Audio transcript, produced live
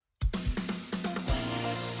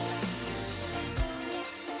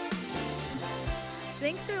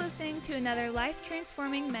Thanks for listening to another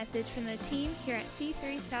life-transforming message from the team here at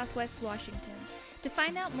C3 Southwest Washington. To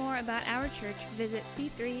find out more about our church, visit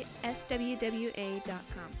c3swwa.com.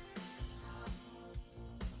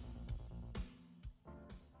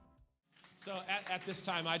 So at this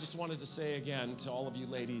time, I just wanted to say again to all of you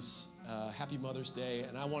ladies, Happy Mother's Day.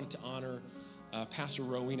 And I wanted to honor Pastor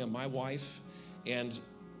Rowena, my wife, and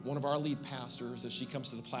one of our lead pastors as she comes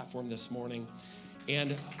to the platform this morning.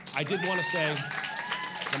 And I did want to say,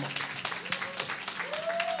 come on.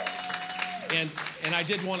 And I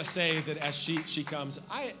did want to say that as she comes,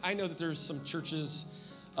 I know that there's some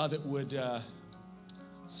churches that would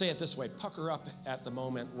say it this way, pucker up at the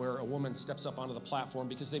moment where a woman steps up onto the platform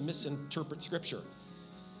because they misinterpret Scripture.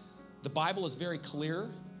 The Bible is very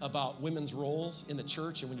clear about women's roles in the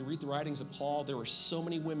church, and when you read the writings of Paul, there were so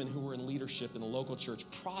many women who were in leadership in the local church,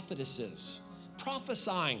 prophetesses,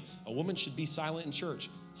 prophesying. A woman should be silent in church.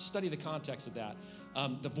 Study the context of that.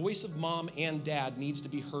 The voice of mom and dad needs to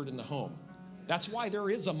be heard in the home. That's why there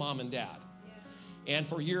is a mom and dad. And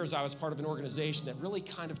for years, I was part of an organization that really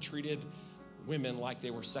kind of treated women like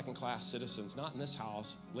they were second-class citizens. Not in this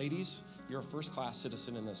house. Ladies, you're a first-class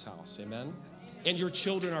citizen in this house. Amen? And your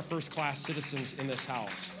children are first-class citizens in this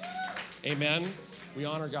house. Amen? We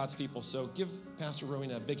honor God's people. So give Pastor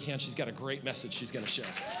Rowena a big hand. She's got a great message she's going to share.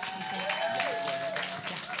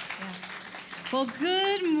 Well,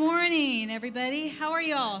 good morning, everybody. How are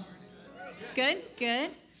y'all? Good,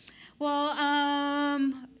 good. Well,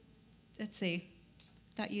 let's see.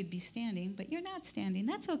 Thought you'd be standing, but you're not standing.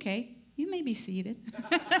 That's okay. You may be seated.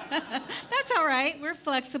 That's all right. We're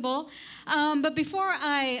flexible. But before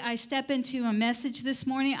I step into a message this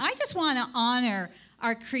morning, I just want to honor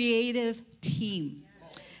our creative team.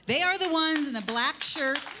 They are the ones in the black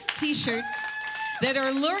shirts, T-shirts, that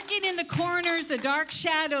are lurking in the corners, the dark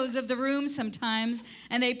shadows of the room sometimes,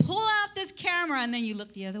 and they pull out this camera, and then you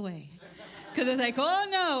look the other way. Because it's like, oh,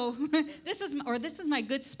 no, this is my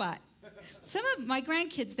good spot. Some of my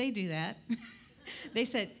grandkids, they do that. They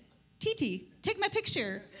said, Titi, take my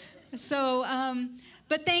picture. So,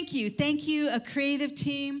 but thank you, a creative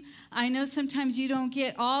team. I know sometimes you don't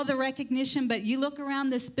get all the recognition, but you look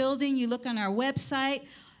around this building, you look on our website,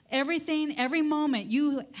 everything, every moment,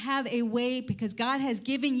 you have a way because God has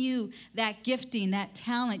given you that gifting, that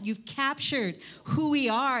talent. You've captured who we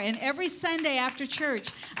are. And every Sunday after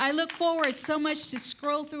church, I look forward so much to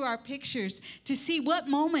scroll through our pictures to see what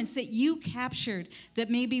moments that you captured that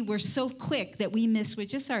maybe were so quick that we missed with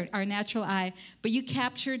just our natural eye. But you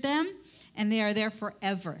captured them, and they are there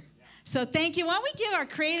forever. So thank you. Why don't we give our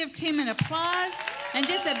creative team an applause and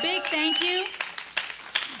just a big thank you.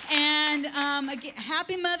 And again,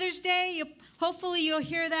 happy Mother's Day. Hopefully you'll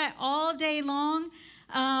hear that all day long.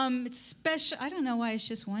 It's special. I don't know why it's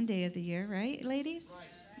just one day of the year, right, ladies?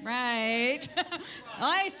 Right.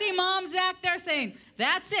 I see moms back there saying,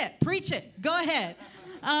 that's it. Preach it. Go ahead.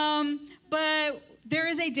 But there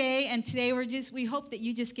is a day, and today we hope that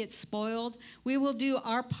you just get spoiled. We will do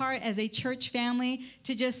our part as a church family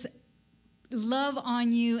to just love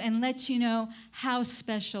on you and let you know how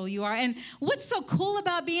special you are. And what's so cool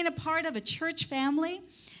about being a part of a church family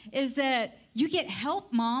is that you get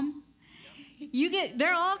help, Mom. There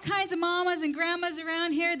are all kinds of mamas and grandmas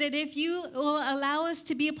around here that if you will allow us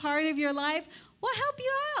to be a part of your life, we'll help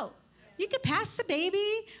you out. You can pass the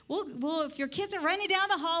baby. We'll if your kids are running down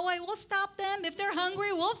the hallway, we'll stop them. If they're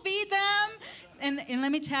hungry, we'll feed them. And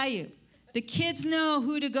let me tell you, the kids know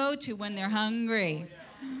who to go to when they're hungry.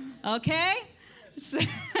 Okay? So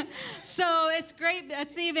it's great.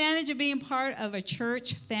 That's the advantage of being part of a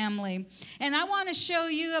church family. And I want to show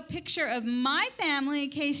you a picture of my family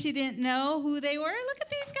in case you didn't know who they were. Look at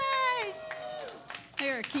these guys.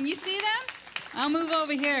 Here, can you see them? I'll move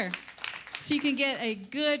over here so you can get a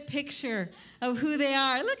good picture of who they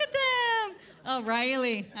are. Look at them. Oh,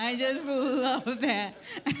 Riley. I just love that.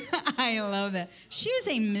 I love that. She is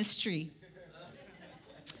a mystery.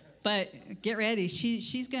 But get ready,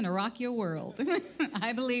 she's going to rock your world.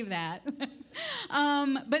 I believe that.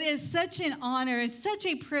 But it's such an honor. It's such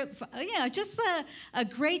just a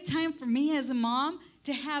great time for me as a mom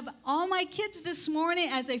to have all my kids this morning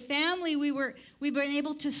as a family. We've been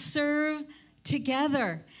able to serve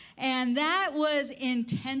together, and that was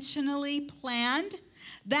intentionally planned.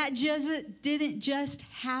 That just didn't just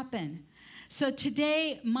happen. So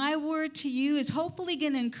today, my word to you is hopefully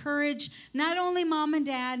going to encourage not only mom and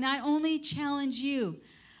dad, not only challenge you,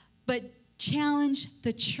 but challenge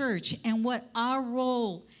the church and what our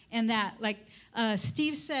role in that. Like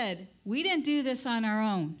Steve said, we didn't do this on our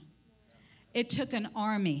own. It took an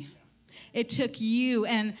army. It took you.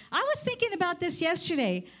 And I was thinking about this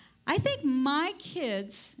yesterday. I think my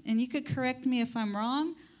kids, and you could correct me if I'm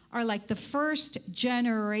wrong, are like the first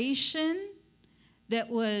generation they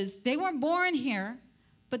weren't born here,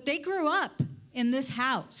 but they grew up in this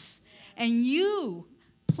house. And you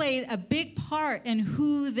played a big part in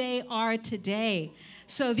who they are today.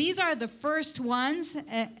 So these are the first ones.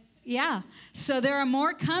 Yeah. So there are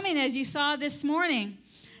more coming, as you saw this morning.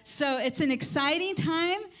 So it's an exciting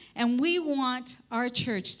time, and we want our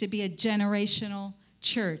church to be a generational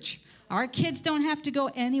church. Our kids don't have to go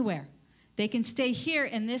anywhere. They can stay here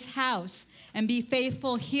in this house and be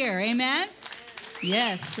faithful here. Amen?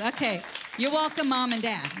 Yes. Okay. You're welcome, Mom and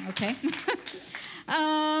Dad. Okay.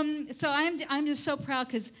 So I'm just so proud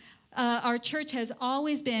because our church has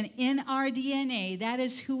always been in our DNA. That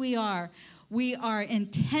is who we are. We are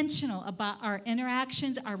intentional about our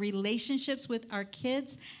interactions, our relationships with our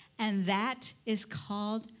kids, and that is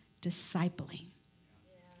called discipling.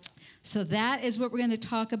 So that is what we're going to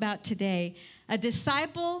talk about today. A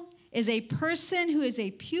disciple is a person who is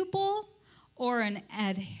a pupil or an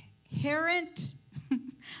adherent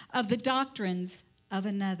of the doctrines of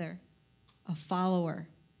another, a follower.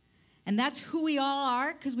 And that's who we all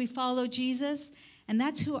are because we follow Jesus, and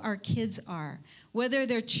that's who our kids are. Whether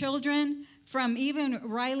they're children from even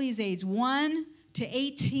Riley's age, 1 to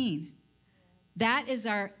 18, those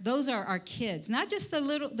are our kids. Not just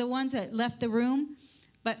the ones that left the room,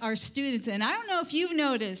 but our students. And I don't know if you've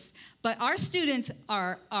noticed, but our students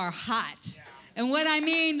are hot. And what I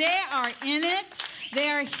mean, they are in it. They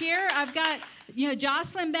are here. I've got,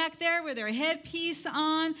 Jocelyn back there with her headpiece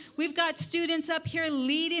on. We've got students up here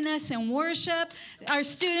leading us in worship. Our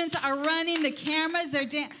students are running the cameras. They're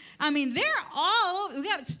we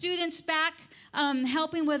got students back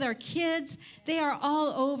helping with our kids. They are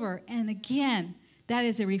all over. And again, that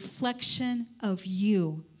is a reflection of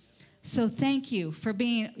you. So thank you for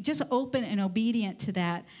being just open and obedient to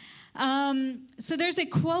that. So there's a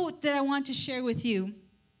quote that I want to share with you.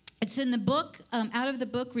 It's in the book, out of the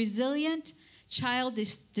book, Resilient Child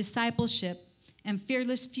Discipleship and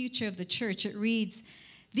Fearless Future of the Church. It reads,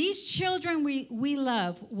 "These children we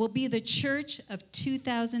love will be the church of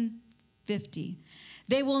 2050.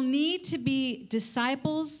 They will need to be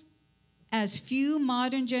disciples as few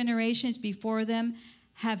modern generations before them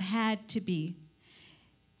have had to be.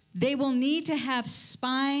 They will need to have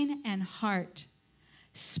spine and heart.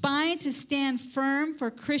 Spine to stand firm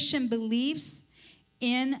for Christian beliefs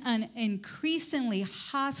in an increasingly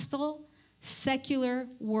hostile, secular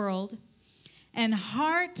world, and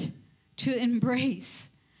heart to embrace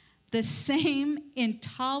the same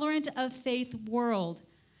intolerant of faith world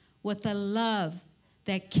with a love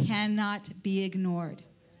that cannot be ignored."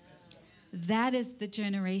 That is the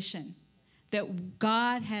generation that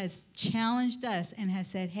God has challenged us and has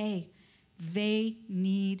said, hey, they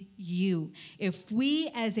need you. If we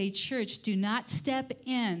as a church do not step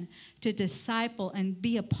in to disciple and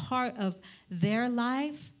be a part of their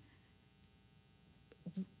life,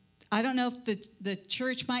 I don't know if the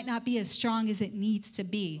church might not be as strong as it needs to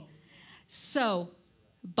be. So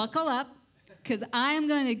buckle up, because I am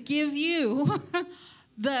going to give you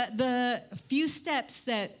the few steps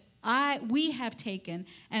that we have taken,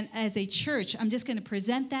 and as a church, I'm just going to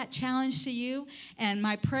present that challenge to you, and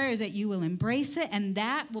my prayer is that you will embrace it, and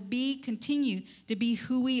that will continue to be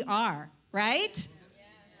who we are, right?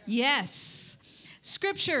 Yes.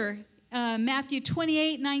 Scripture, Matthew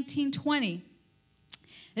 28:19-20.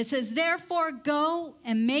 It says, "Therefore go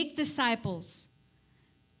and make disciples."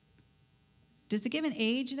 Does it give an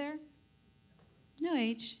age there? No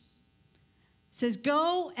age. It says,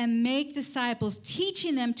 "Go and make disciples,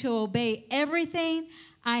 teaching them to obey everything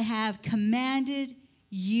I have commanded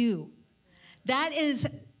you." That is,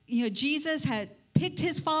 Jesus had picked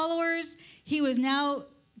his followers. He was now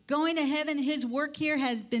going to heaven. His work here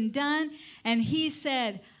has been done. And he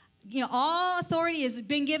said, all authority has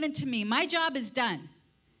been given to me. My job is done.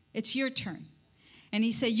 It's your turn. And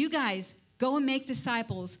he said, you guys, go and make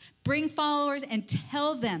disciples, bring followers, and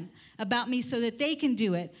tell them about me so that they can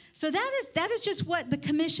do it. So that is just what the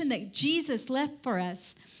commission that Jesus left for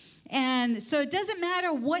us. And so it doesn't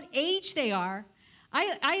matter what age they are.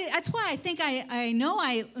 That's why I think I know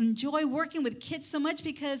I enjoy working with kids so much,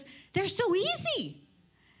 because they're so easy.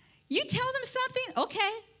 You tell them something,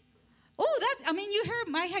 okay. You heard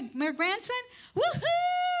my grandson,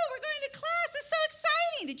 woohoo, we're going to class, it's so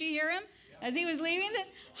exciting. Did you hear him as he was leaving?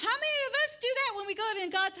 How many of us do that when we go to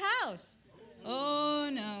God's house? Oh,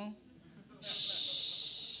 no.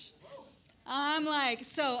 Shh. I'm like,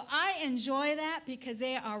 so I enjoy that because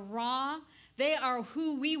they are raw. They are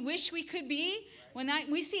who we wish we could be. When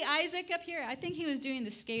we see Isaac up here, I think he was doing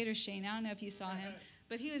the skater shane. I don't know if you saw him.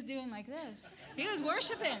 but he was doing like this. He was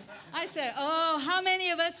worshiping. I said, oh, how many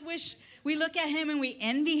of us wish we look at him and we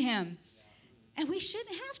envy him? And we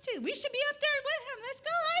shouldn't have to. We should be up there with him. Let's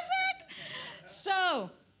go, Isaac. So,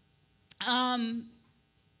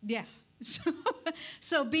 yeah.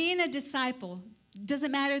 So being a disciple,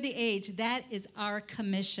 doesn't matter the age, that is our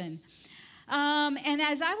commission. And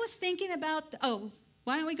as I was thinking about,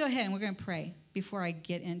 why don't we go ahead and we're going to pray before I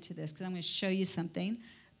get into this, because I'm going to show you something.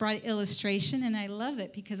 Brought an illustration, and I love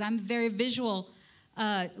it because I'm a very visual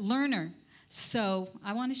learner. So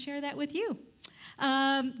I want to share that with you.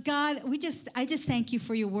 God, I just thank you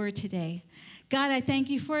for your word today. God, I thank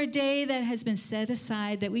you for a day that has been set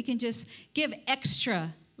aside that we can just give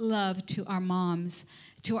extra love to our moms,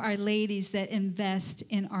 to our ladies that invest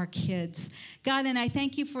in our kids. God, and I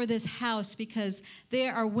thank you for this house because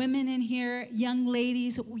there are women in here, young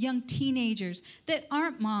ladies, young teenagers that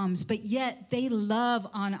aren't moms, but yet they love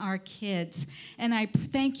on our kids. And I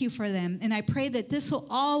thank you for them. And I pray that this will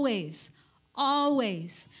always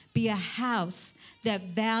be a house that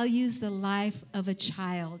values the life of a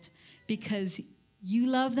child because you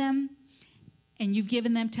love them and you've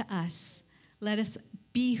given them to us. Let us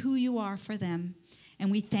be who you are for them.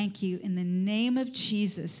 And we thank you in the name of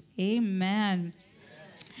Jesus. Amen.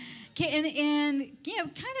 Okay, and you know,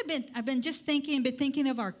 I've been thinking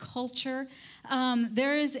of our culture.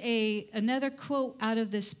 There is another quote out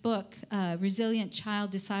of this book, Resilient Child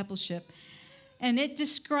Discipleship. And it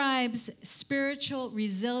describes spiritual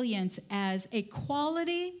resilience as a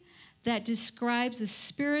quality that describes the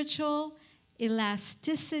spiritual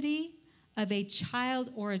elasticity of a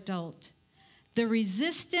child or adult. The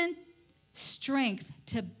resistant strength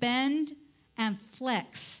to bend and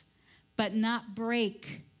flex, but not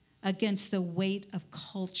break against the weight of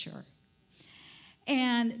culture.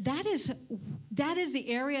 And that is the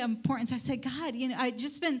area of importance. I said, God, you know, I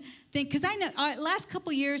just been thinking, because I know our last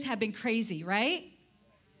couple years have been crazy, right?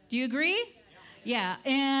 Do you agree? Yeah.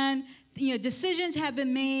 And, you know, decisions have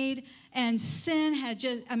been made, and sin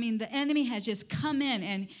the enemy has just come in,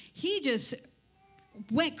 and he just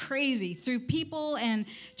went crazy through people, and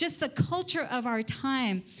just the culture of our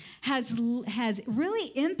time has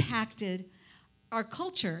really impacted our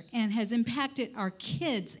culture and has impacted our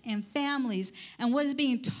kids and families and what is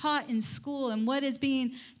being taught in school and what is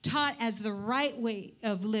being taught as the right way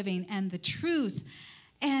of living and the truth.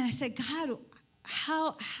 And I said, God,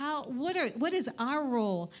 what is our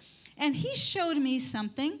role? And he showed me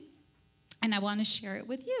something, and I want to share it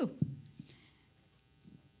with you.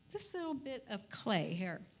 This little bit of clay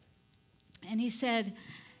here. And he said,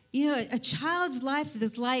 you know, a child's life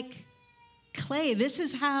is like clay. This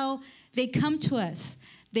is how they come to us.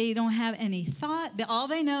 They don't have any thought. All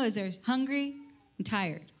they know is they're hungry and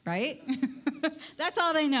tired, right? That's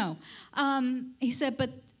all they know. He said, but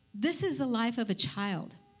this is the life of a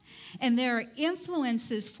child. And there are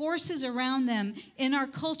influences, forces around them in our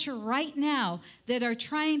culture right now that are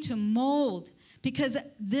trying to mold because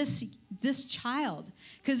this child,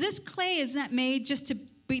 because this clay is not made just to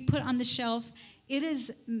be put on the shelf. It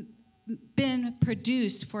has been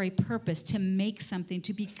produced for a purpose, to make something,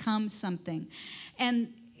 to become something. And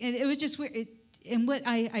it was just weird. And what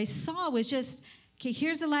I saw was just, okay,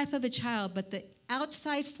 here's the life of a child, but the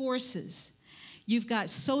outside forces. You've got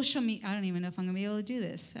social media. I don't even know if I'm going to be able to do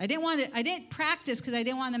this. I didn't practice because I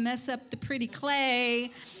didn't want to mess up the pretty clay.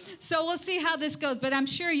 So we'll see how this goes, but I'm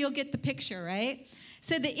sure you'll get the picture, right?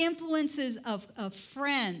 So the influences of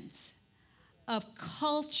friends, of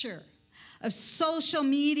culture, of social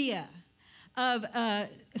media, of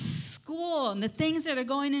school, and the things that are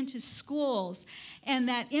going into schools. And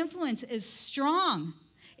that influence is strong.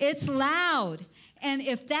 It's loud. And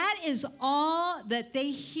if that is all that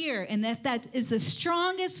they hear, and if that is the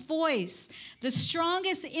strongest voice, the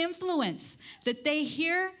strongest influence that they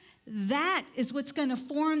hear, that is what's going to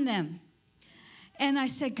form them. And I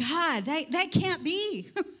said, God, that can't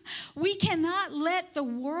be. We cannot let the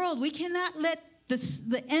world, we cannot let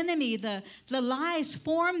the enemy, the lies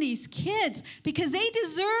form these kids, because they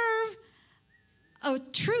deserve a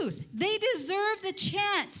truth. They deserve the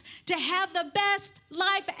chance to have the best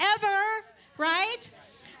life ever, right?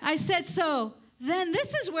 I said, so then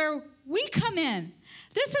this is where we come in.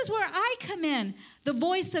 This is where I come in. The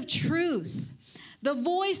voice of truth. The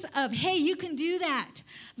voice of, hey, you can do that.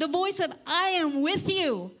 The voice of, I am with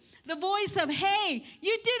you. The voice of, hey,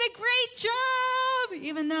 you did a great job.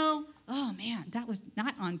 Even though, oh man, that was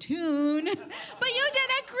not on tune. But you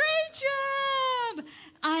did a great job.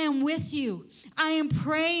 I am with you. I am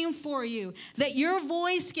praying for you that your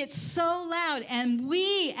voice gets so loud and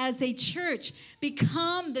we as a church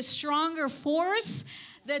become the stronger force,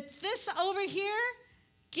 that this over here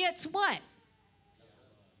gets what?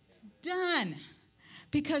 done.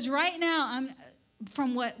 Because right now,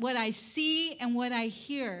 from what I see and what I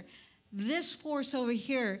hear, this force over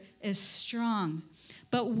here is strong.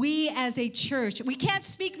 But we as a church, we can't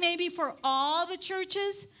speak maybe for all the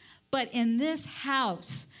churches, but in this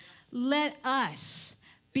house, let us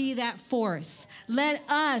be that force. Let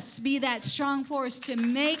us be that strong force to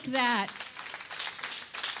make that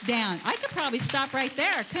down. I could probably stop right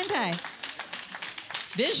there, couldn't I?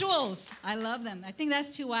 Visuals, I love them. I think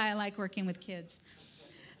that's too why I like working with kids.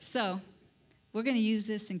 So we're going to use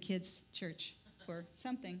this in kids' church for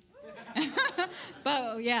something.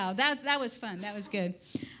 But yeah, that was fun. That was good.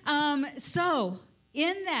 So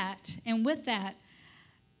in that and with that,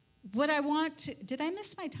 what I want to, did I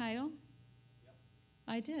miss my title? Yep.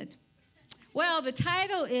 I did. Well, the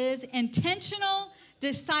title is Intentional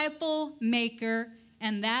Disciple Maker,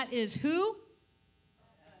 and that is who?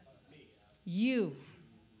 You,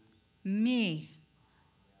 me,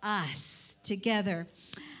 us, together.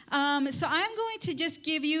 So I'm going to just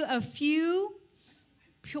give you a few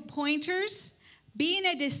pointers. Being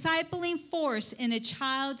a discipling force in a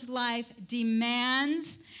child's life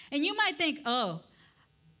demands, and you might think, oh,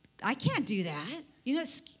 I can't do that. You know,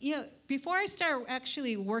 before I start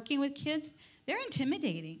actually working with kids, they're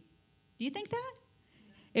intimidating. Do you think that?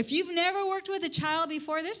 If you've never worked with a child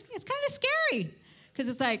before, it's kind of scary. Because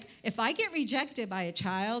it's like, if I get rejected by a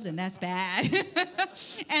child, then that's bad.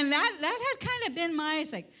 And that had kind of been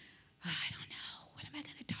it's like, oh, I don't know. What am I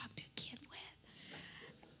going to talk to a kid with?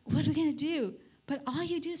 What are we going to do? But all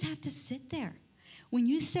you do is have to sit there. When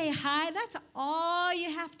you say hi, that's all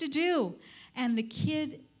you have to do. And the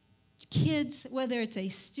kids, whether it's a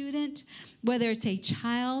student, whether it's a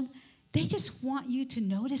child, they just want you to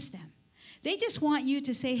notice them. They just want you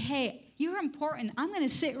to say, hey, you're important. I'm going to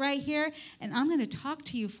sit right here, and I'm going to talk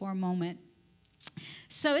to you for a moment.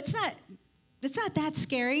 So it's not that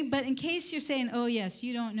scary, but in case you're saying, oh, yes,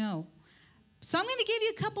 you don't know. So I'm going to give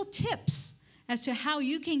you a couple tips as to how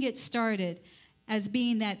you can get started as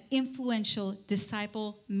being that influential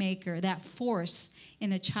disciple maker, that force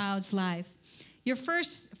in a child's life. Your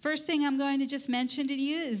first thing I'm going to just mention to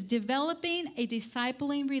you is developing a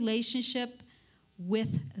discipling relationship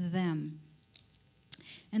with them.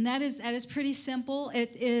 And that is pretty simple.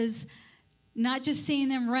 It is not just seeing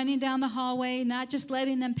them running down the hallway, not just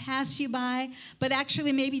letting them pass you by, but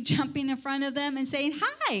actually maybe jumping in front of them and saying,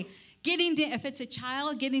 hi. If it's a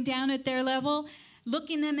child, getting down at their level,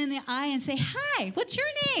 looking them in the eye and say, hi, what's your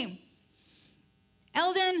name?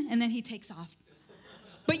 Eldon, and then he takes off.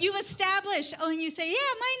 But you've established, and you say, yeah,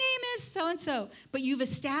 my name is so-and-so. But you've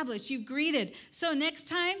established, you've greeted. So next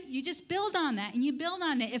time, you just build on that, and you build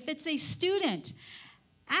on it. If it's a student,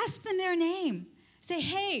 ask them their name. Say,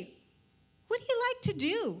 hey, what do you like to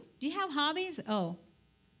do? Do you have hobbies? Oh,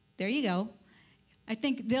 there you go. I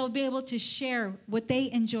think they'll be able to share what they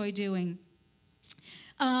enjoy doing.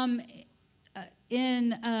 Let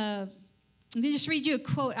me just read you a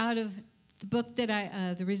quote out of the book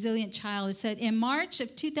that The Resilient Child. It said, in March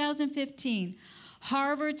of 2015,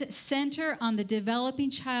 Harvard's Center on the Developing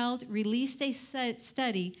Child released a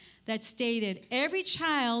study that stated every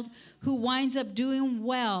child who winds up doing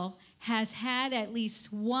well has had at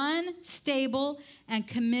least one stable and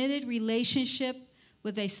committed relationship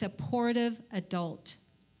with a supportive adult.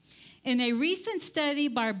 In a recent study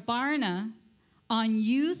by Barna on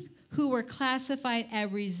youth who were classified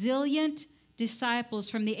as resilient disciples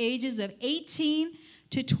from the ages of 18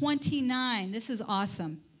 to 29, this is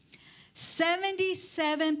awesome,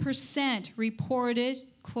 77% reported,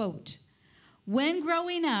 quote, when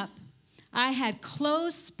growing up, I had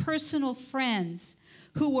close personal friends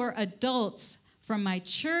who were adults from my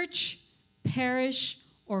church, parish,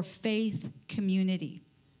 or faith community.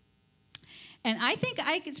 And I think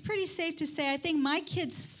it's pretty safe to say I think my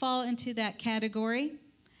kids fall into that category.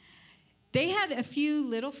 They had a few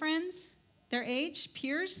little friends, their age,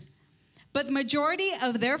 peers, but the majority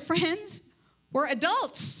of their friends were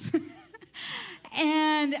adults.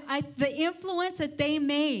 And the influence that they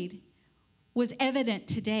made was evident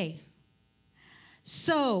today.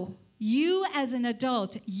 So you as an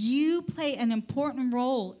adult, you play an important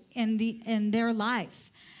role in their life.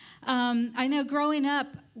 I know growing up,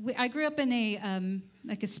 I grew up in a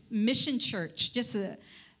mission church, just a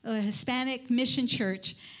Hispanic mission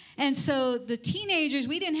church. And so the teenagers,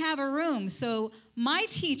 we didn't have a room. So my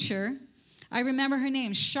teacher, I remember her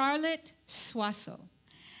name, Charlotte Suazo.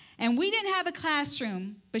 And we didn't have a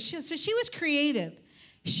classroom, but she was creative.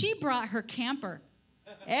 She brought her camper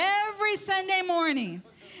every Sunday morning.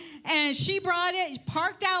 And she brought it,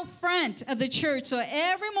 parked out front of the church. So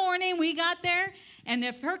every morning we got there, and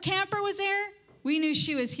if her camper was there, We knew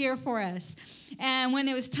she was here for us. And when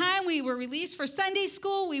it was time, we were released for Sunday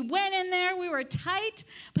school. We went in there. We were tight,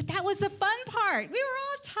 but that was the fun part. We were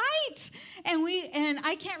all tight. And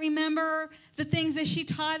I can't remember the things that she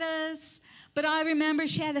taught us, but I remember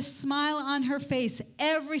she had a smile on her face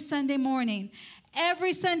every Sunday morning.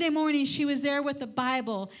 Every Sunday morning, she was there with the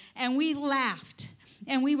Bible, and we laughed,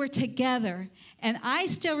 and we were together. And I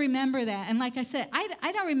still remember that. And like I said,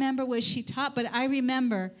 I don't remember what she taught, but I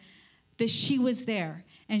remember that she was there.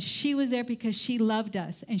 And she was there because she loved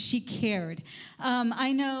us and she cared.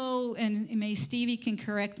 I know, and maybe Stevie can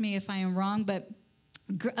correct me if I am wrong, but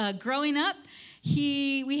growing up,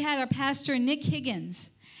 we had our pastor, Nick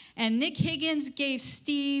Higgins. And Nick Higgins gave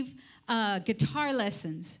Steve guitar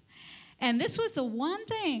lessons. And this was the one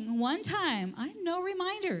time, I had no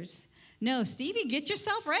reminders. No, Stevie, get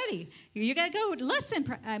yourself ready. You got to go listen.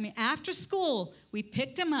 After school, we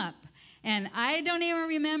picked him up. And I don't even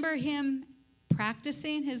remember him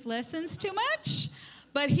practicing his lessons too much,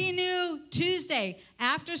 but he knew Tuesday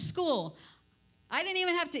after school. I didn't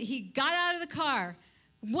even have to. He got out of the car,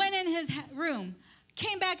 went in his room,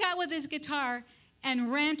 came back out with his guitar,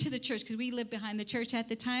 and ran to the church, because we lived behind the church at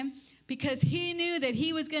the time, because he knew that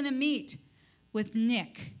he was going to meet with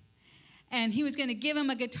Nick. And he was going to give him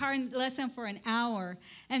a guitar lesson for an hour.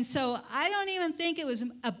 And so I don't even think it was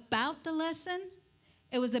about the lesson.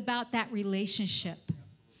 It was about that relationship.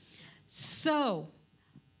 So,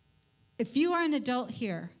 if you are an adult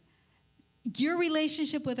here, your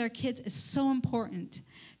relationship with our kids is so important.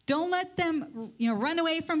 Don't let them, run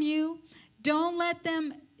away from you. Don't let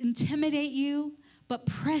them intimidate you, but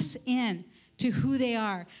press in to who they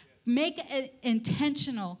are. Make an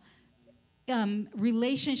intentional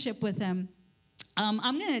relationship with them.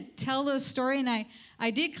 I'm going to tell the story, and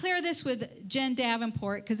I did clear this with Jen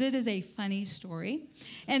Davenport because it is a funny story,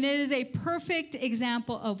 and it is a perfect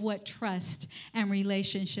example of what trust and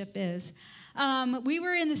relationship is. We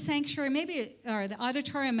were in the sanctuary, or the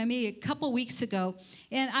auditorium, maybe a couple weeks ago,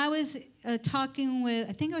 and I was talking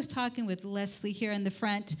with Leslie here in the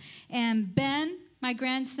front, and Ben, my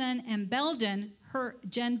grandson, and Belden,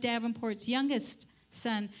 Jen Davenport's youngest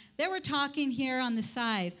son, they were talking here on the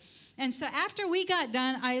side. And so after we got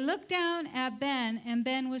done, I looked down at Ben, and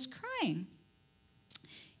Ben was crying.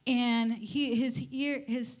 And he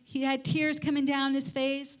had tears coming down his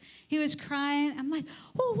face. He was crying. I'm like,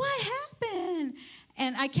 well, what happened?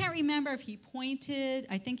 And I can't remember if he pointed.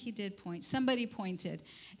 I think he did point. Somebody pointed.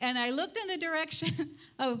 And I looked in the direction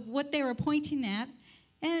of what they were pointing at,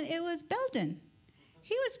 and it was Belden.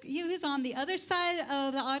 He was on the other side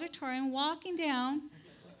of the auditorium walking down.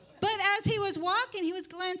 But as he was walking, he was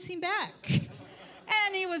glancing back.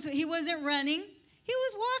 And he wasn't running. He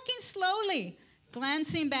was walking slowly,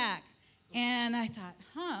 glancing back. And I thought,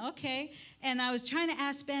 okay. And I was trying to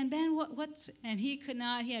ask Ben, what's, and he could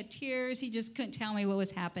not. He had tears. He just couldn't tell me what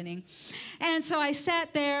was happening. And so I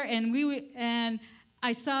sat there, and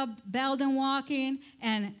I saw Belden walking,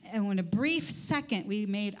 and in a brief second, we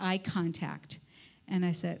made eye contact. And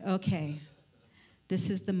I said, okay,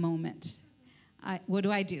 this is the moment. What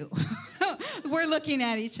do I do? We're looking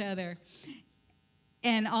at each other.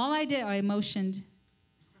 And all I did, I motioned.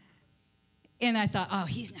 And I thought, oh,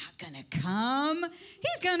 he's not going to come.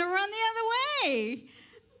 He's going to run the other way.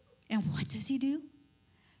 And what does he do?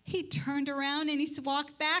 He turned around and he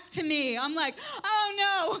walked back to me. I'm like, oh,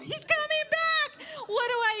 no, he's coming back. What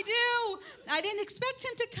do I do? I didn't expect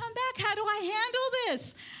him to come back. How do I handle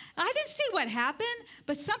this? I didn't see what happened,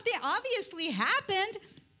 but something obviously happened.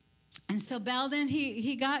 And so Belden,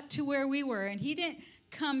 he got to where we were, and he didn't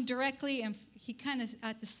come directly, and he kind of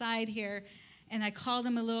at the side here, and I called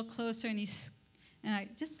him a little closer, and just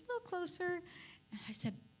a little closer, and I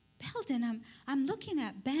said, Belden, I'm looking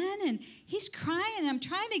at Ben, and he's crying, and I'm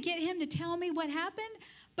trying to get him to tell me what happened,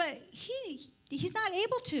 but he's not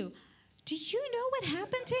able to. Do you know what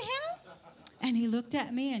happened to him? And he looked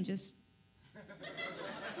at me and just,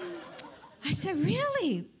 I said,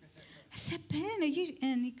 really? I said, Ben,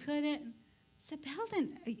 and he couldn't. I said,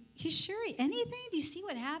 Belden, are you sure anything? Do you see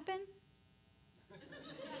what happened?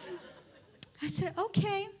 I said,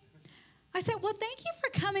 okay. I said, well, thank you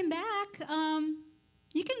for coming back.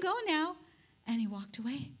 You can go now. And he walked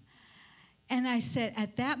away. And I said,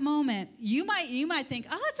 at that moment, you might think,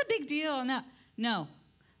 oh, it's a big deal. No,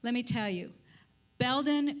 let me tell you.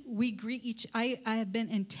 Belden, we greet I have been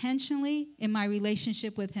intentionally in my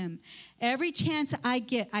relationship with him. Every chance I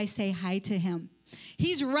get, I say hi to him.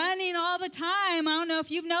 He's running all the time. I don't know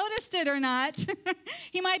if you've noticed it or not.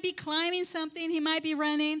 He might be climbing something. He might be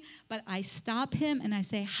running. But I stop him and I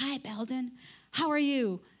say, hi, Belden. How are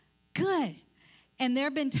you? Good. And there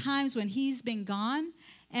have been times when he's been gone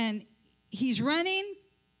and he's running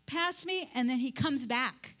past me, and then he comes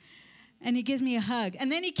back, and he gives me a hug.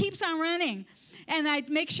 And then he keeps on running. And I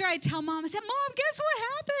make sure I tell Mom, I said, Mom, guess what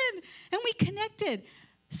happened? And we connected.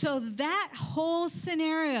 So that whole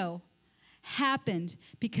scenario happened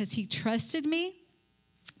because he trusted me,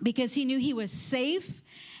 because he knew he was safe.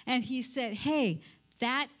 And he said, hey,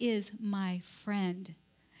 that is my friend,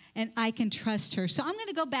 and I can trust her. So I'm going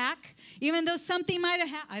to go back, even though something might have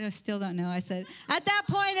happened. I still don't know. I said, at that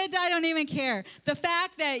point, I don't even care. The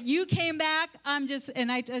fact that you came back,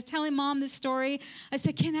 and I was telling Mom this story. I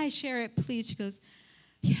said, can I share it, please? She goes,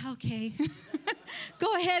 yeah, okay.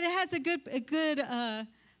 Go ahead. It has a good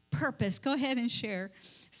purpose. Go ahead and share.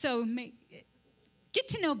 So get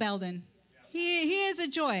to know Belden. He is a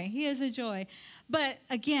joy. He is a joy. But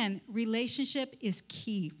again, relationship is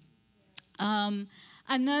key.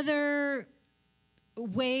 Another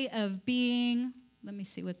way of being, let me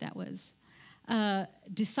see what that was,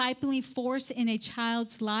 discipling force in a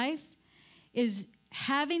child's life is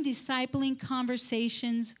having discipling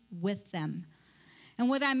conversations with them. And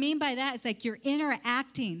what I mean by that is like you're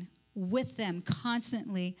interacting with them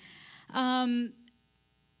constantly. I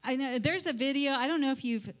know there's a video, I don't know if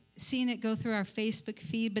you've seen it go through our Facebook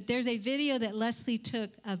feed, but there's a video that Leslie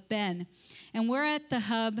took of Ben. And we're at the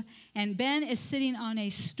hub, and Ben is sitting on a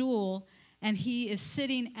stool, and he is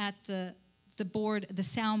sitting at the board, the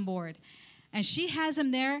soundboard. And she has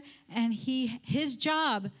him there, and his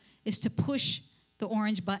job is to push the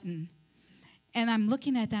orange button. And I'm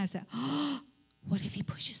looking at that, I said, oh, what if he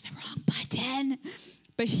pushes the wrong button?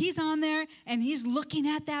 But he's on there, and he's looking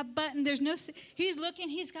at that button. He's looking,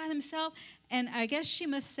 he's got himself, and I guess she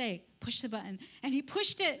must say, push the button. And he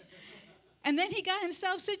pushed it, and then he got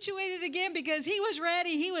himself situated again because he was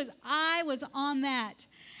ready. I was on that.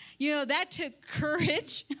 You know, that took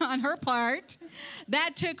courage on her part.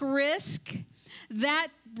 That took risk. That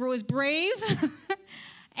was brave.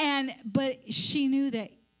 But she knew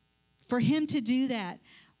that for him to do that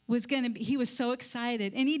he was so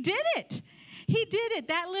excited, and he did it. He did it.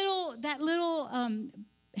 That little,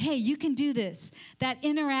 hey, you can do this. That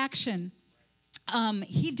interaction.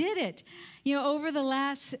 He did it. You know, over the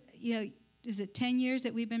last, is it 10 years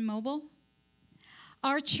that we've been mobile?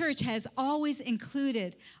 Our church has always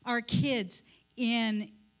included our kids in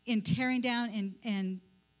tearing down and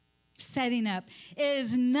setting up. It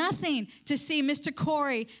is nothing to see Mr.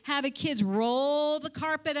 Corey have the kids roll the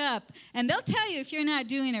carpet up. And they'll tell you if you're not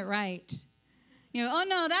doing it right. You know, oh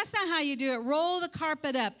no, that's not how you do it. Roll the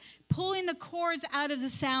carpet up, pulling the cords out of the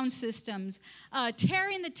sound systems,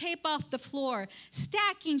 tearing the tape off the floor,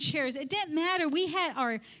 stacking chairs. It didn't matter. We had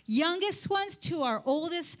our youngest ones to our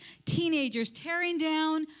oldest teenagers tearing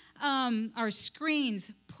down our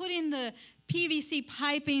screens, putting the PVC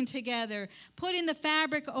piping together, putting the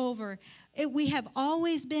fabric over. We have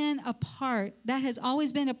always been a part. That has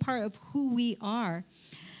always been a part of who we are.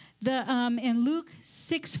 In Luke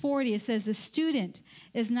 6:40, it says, the student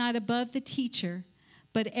is not above the teacher,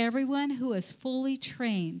 but everyone who is fully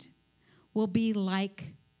trained will be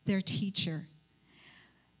like their teacher.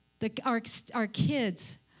 Our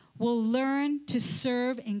kids will learn to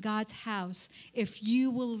serve in God's house if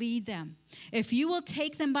you will lead them. If you will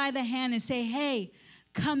take them by the hand and say, hey,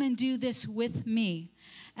 come and do this with me.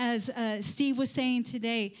 As Steve was saying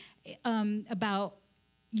today about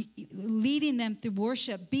leading them through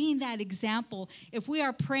worship, being that example. If we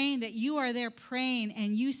are praying, that you are there praying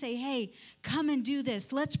and you say, hey, come and do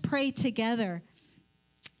this. Let's pray together.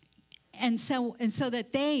 And so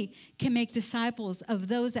that they can make disciples of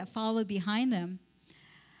those that follow behind them.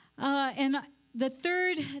 And the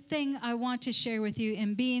third thing I want to share with you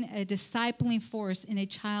in being a discipling force in a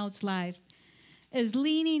child's life is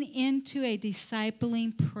leaning into a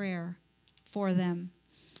discipling prayer for them.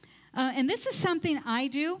 And this is something I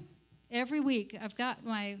do every week. I've got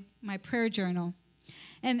my prayer journal.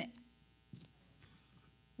 And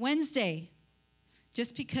Wednesday,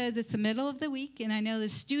 just because it's the middle of the week, and I know the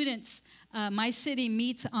students, my city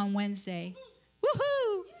meets on Wednesday.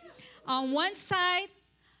 Woohoo! On one side,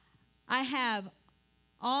 I have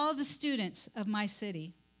all the students of my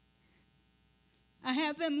city. I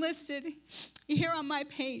have them listed here on my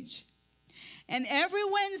page. And every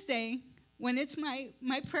Wednesday, when it's my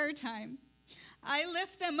prayer time, I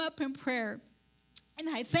lift them up in prayer. And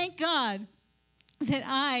I thank God that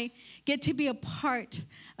I get to be a part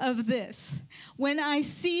of this. When I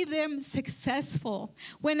see them successful,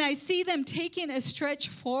 when I see them taking a stretch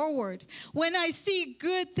forward, when I see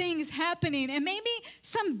good things happening, and maybe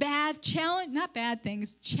some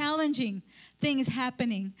challenging things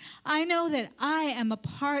happening, I know that I am a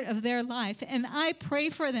part of their life, and I pray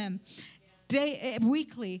for them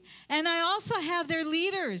weekly. And I also have their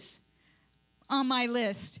leaders on my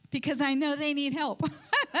list because I know they need help.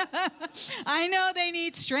 I know they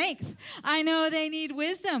need strength. I know they need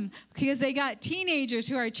wisdom because they got teenagers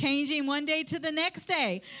who are changing one day to the next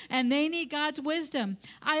day, and they need God's wisdom.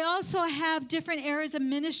 I also have different areas of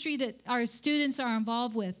ministry that our students are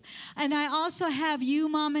involved with. And I also have you,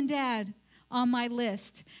 Mom and Dad, on my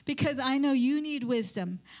list because I know you need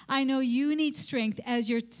wisdom. I know you need strength as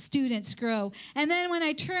your students grow. And then when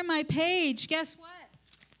I turn my page, guess what?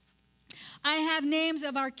 I have names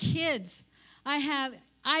of our kids. I have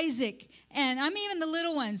Isaac, and I'm even the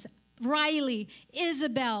little ones, Riley,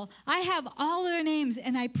 Isabel. I have all their names,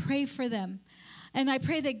 and I pray for them. And I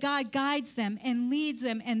pray that God guides them and leads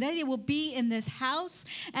them, and that they will be in this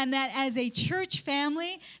house, and that as a church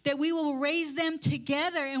family, that we will raise them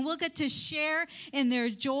together, and we'll get to share in their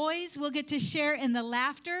joys. We'll get to share in the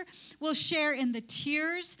laughter. We'll share in the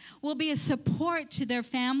tears. We'll be a support to their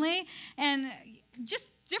family, and just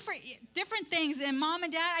different things. And Mom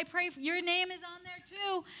and Dad, I pray your name is on there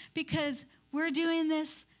too, because we're doing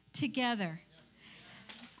this together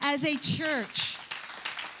as a church.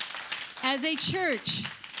 As a church,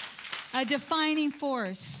 a defining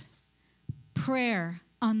force. Prayer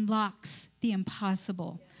unlocks the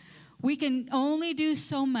impossible. We can only do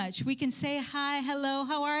so much. We can say hi, hello,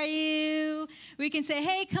 how are you? We can say,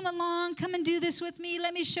 hey, come along, come and do this with me.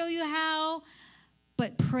 Let me show you how.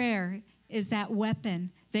 But prayer is that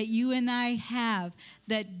weapon that you and I have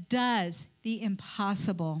that does the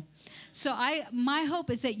impossible. So my hope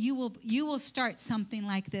is that you will start something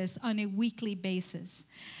like this on a weekly basis.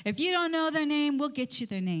 If you don't know their name, we'll get you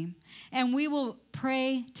their name. And we will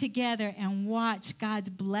pray together and watch God's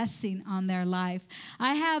blessing on their life.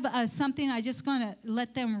 I have something I just going to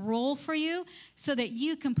let them roll for you so that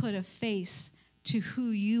you can put a face to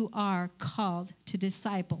who you are called to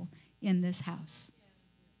disciple in this house.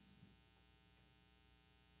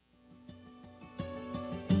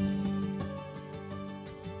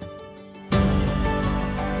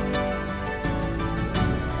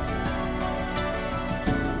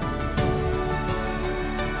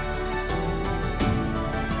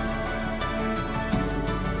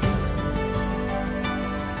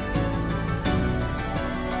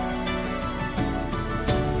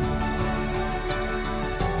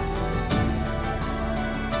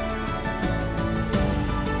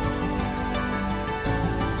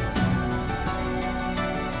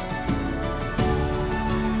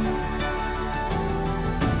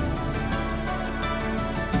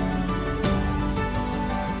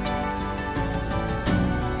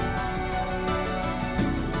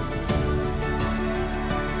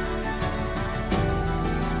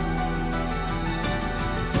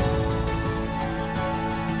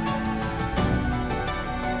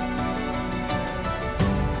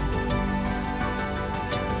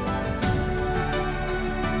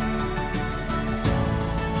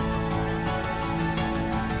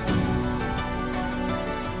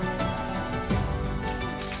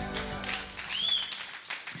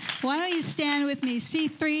 Why don't you stand with me?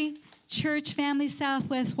 C3 Church Family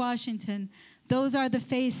Southwest Washington. Those are the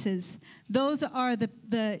faces. Those are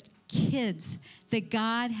the kids that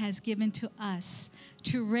God has given to us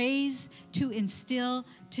to raise, to instill,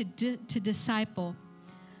 to disciple.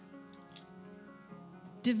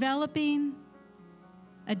 Developing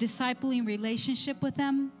a discipling relationship with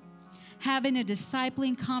them, having a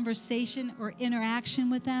discipling conversation or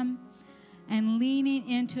interaction with them, and leaning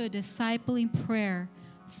into a discipling prayer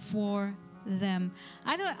for them.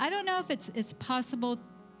 I don't know if it's possible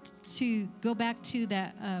to go back to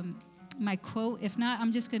that my quote. If not,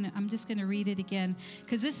 I'm just gonna read it again,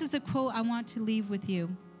 because this is the quote I want to leave with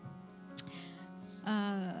you.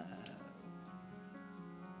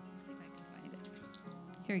 See if I can find it.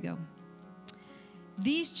 Here we go.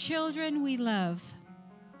 These children we love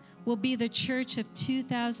will be the church of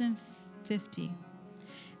 2050.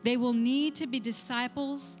 They will need to be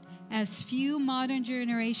disciples as few modern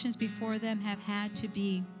generations before them have had to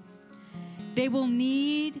be. They will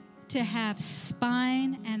need to have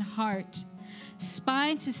spine and heart.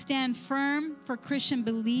 Spine to stand firm for Christian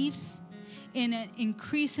beliefs in an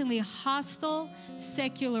increasingly hostile,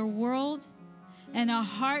 secular world, and a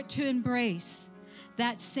heart to embrace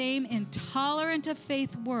that same intolerant of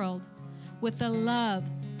faith world with a love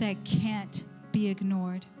that can't be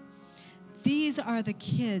ignored. These are the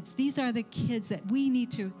kids. These are the kids that we need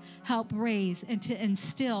to help raise and to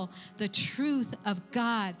instill the truth of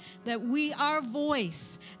God, that our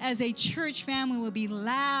voice as a church family will be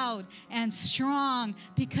loud and strong,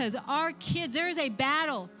 because our kids, there is a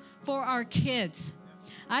battle for our kids.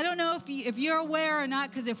 I don't know if you're aware or not,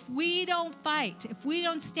 because if we don't fight, if we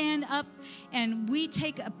don't stand up and we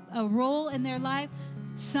take a role in their life,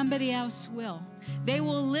 somebody else will. They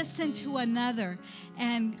will listen to another.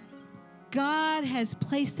 And God has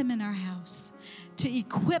placed them in our house to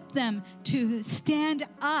equip them to stand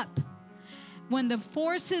up when the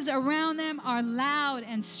forces around them are loud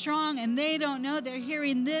and strong and they don't know, they're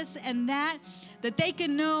hearing this and that they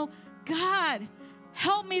can know, God,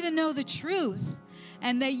 help me to know the truth.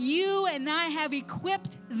 And that you and I have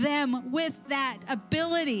equipped them with that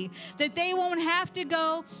ability, that they won't have to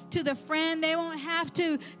go to the friend, they won't have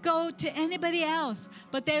to go to anybody else,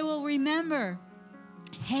 but they will remember,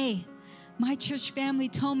 hey, my church family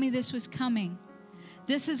told me this was coming.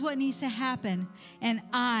 This is what needs to happen, and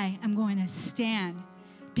I am going to stand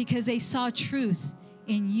because they saw truth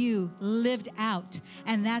in you lived out,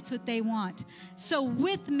 and that's what they want. So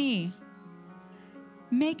with me,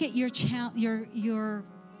 make it your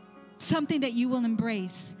something that you will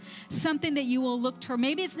embrace, something that you will look toward.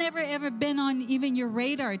 Maybe it's never ever been on even your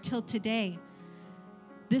radar till today.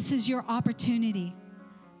 This is your opportunity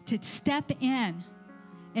to step in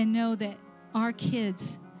and know that our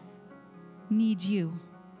kids need you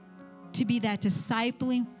to be that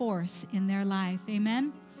discipling force in their life.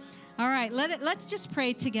 Amen? All right, let's just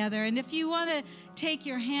pray together. And if you want to take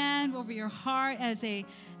your hand over your heart as a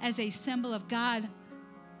symbol of God,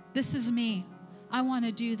 this is me. I want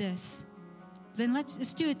to do this. Then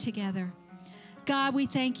let's do it together. God, we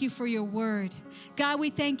thank you for your word. God, we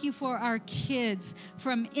thank you for our kids,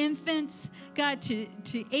 from infants, God, to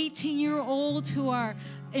 18-year-olds who are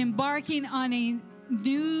embarking on a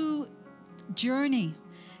new journey.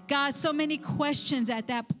 God, so many questions at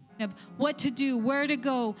that point of what to do, where to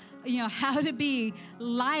go, how to be,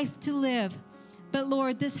 life to live. But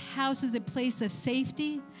Lord, this house is a place of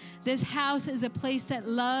safety. This house is a place that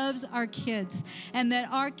loves our kids, and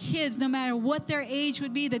that our kids, no matter what their age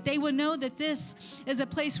would be, that they will know that this is a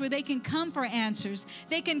place where they can come for answers.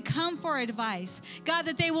 They can come for advice. God,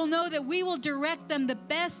 that they will know that we will direct them the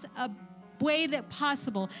best way that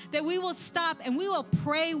possible, that we will stop and we will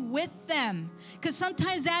pray with them, because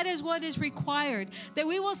sometimes that is what is required, that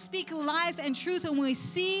we will speak life and truth. And when we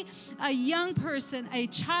see a young person, a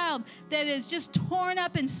child that is just torn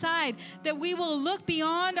up inside, that we will look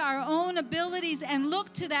beyond our own abilities and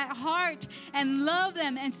look to that heart and love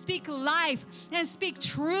them and speak life and speak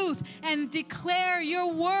truth and declare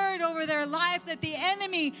your word over their life, that the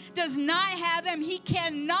enemy does not have them. He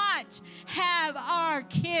cannot have our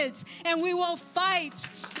kids, and we will fight.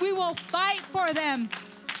 We will fight for them.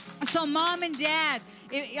 So mom and dad,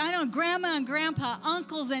 I know grandma and grandpa,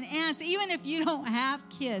 uncles and aunts, even if you don't have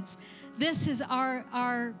kids, this is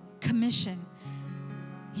our commission.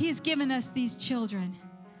 He has given us these children.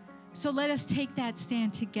 So let us take that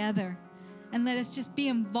stand together, and let us just be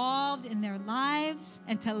involved in their lives,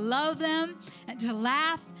 and to love them, and to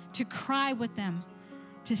laugh, to cry with them,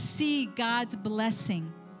 to see God's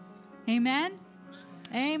blessing. Amen?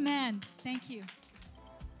 Amen. Thank you.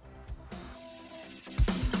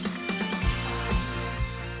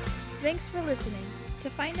 Thanks for listening. To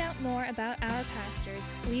find out more about our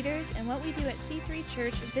pastors, leaders, and what we do at C3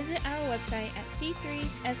 Church, visit our website at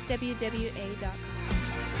c3swwa.com.